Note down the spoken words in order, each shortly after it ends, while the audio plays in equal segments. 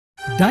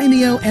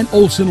Daimio and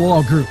Olson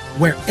Law Group,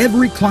 where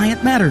every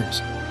client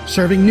matters.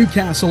 Serving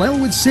Newcastle,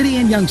 Elwood City,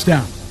 and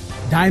Youngstown.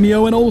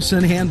 Daimio and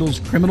Olson handles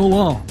criminal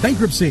law,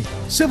 bankruptcy,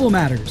 civil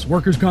matters,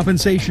 workers'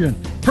 compensation,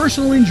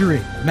 personal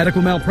injury,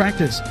 medical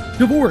malpractice,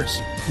 divorce,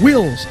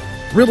 wills,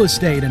 real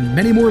estate, and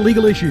many more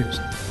legal issues.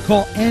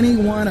 Call any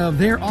one of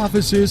their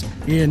offices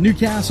in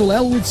Newcastle,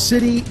 Elwood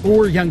City,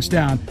 or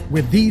Youngstown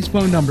with these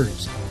phone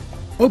numbers.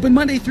 Open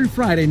Monday through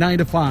Friday, 9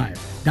 to 5.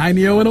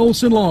 Daimio and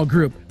Olson Law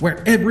Group,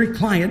 where every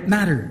client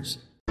matters.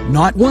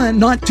 Not one,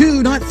 not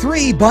two, not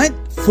three, but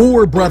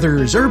Four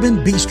Brothers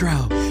Urban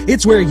Bistro.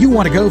 It's where you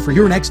want to go for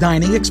your next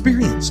dining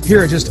experience.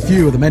 Here are just a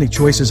few of the many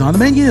choices on the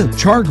menu.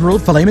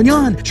 Char-grilled filet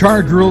mignon,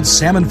 char-grilled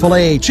salmon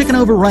filet, chicken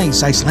over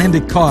rice,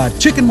 Icelandic cod,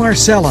 chicken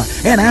marsala,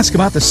 and ask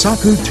about the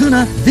saku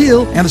tuna,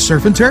 veal, and the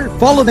surf and turf.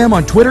 Follow them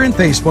on Twitter and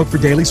Facebook for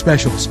daily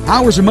specials.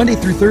 Hours are Monday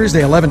through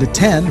Thursday, 11 to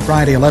 10,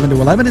 Friday, 11 to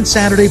 11, and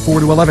Saturday, 4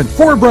 to 11.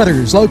 Four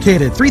Brothers,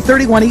 located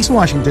 331 East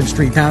Washington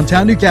Street,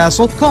 downtown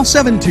Newcastle. Call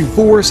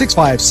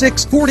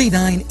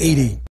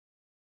 724-656-4980.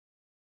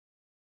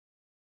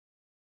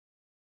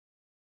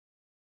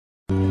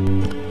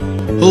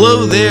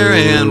 Hello there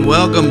and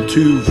welcome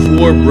to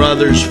Four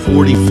Brothers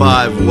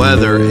 45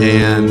 weather.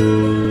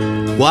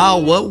 And wow,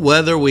 what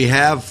weather we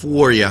have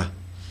for you.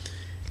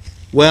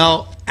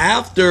 Well,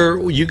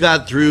 after you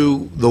got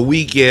through the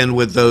weekend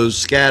with those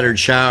scattered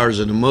showers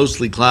and a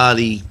mostly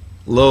cloudy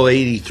low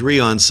 83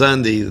 on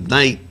Sunday, the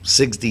night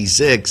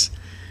 66,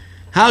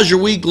 how's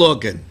your week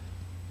looking?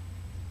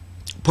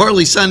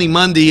 Partly sunny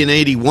Monday and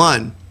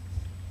 81.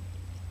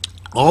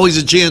 Always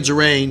a chance of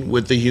rain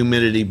with the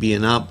humidity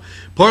being up.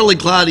 Partly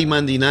cloudy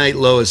Monday night,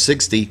 low of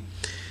 60.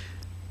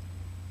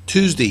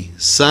 Tuesday,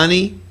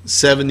 sunny,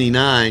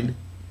 79.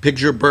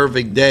 Picture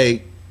perfect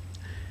day.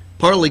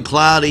 Partly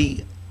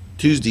cloudy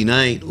Tuesday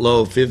night,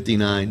 low of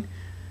 59.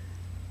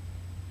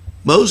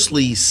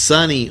 Mostly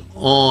sunny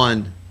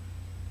on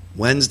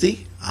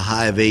Wednesday, a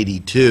high of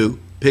 82.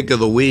 Pick of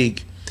the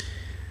week.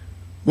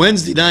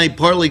 Wednesday night,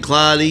 partly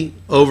cloudy,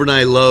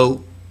 overnight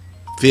low,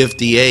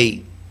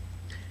 58.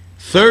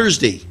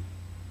 Thursday,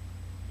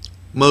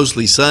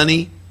 mostly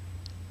sunny,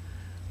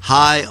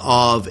 high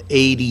of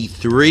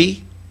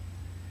 83,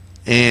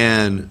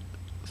 and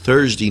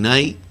Thursday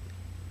night,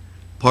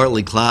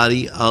 partly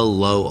cloudy, a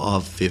low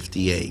of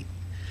 58.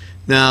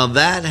 Now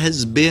that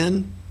has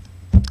been,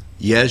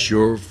 yes,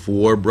 your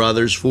Four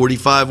Brothers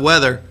 45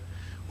 weather.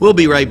 We'll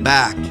be right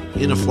back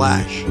in a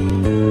flash.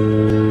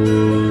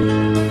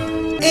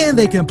 And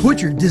they can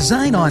put your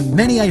design on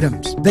many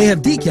items. They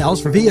have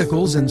decals for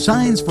vehicles and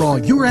signs for all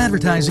your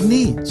advertising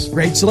needs.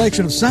 Great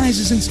selection of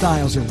sizes and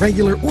styles of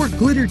regular or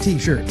glitter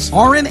t-shirts.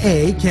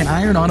 R&A can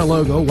iron on a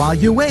logo while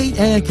you wait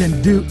and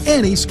can do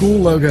any school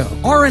logo.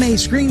 R&A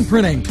Screen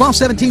Printing,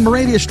 1217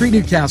 Moravia Street,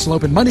 Newcastle.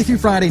 Open Monday through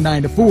Friday,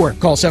 9 to 4.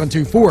 Call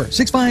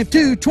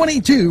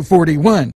 724-652-2241.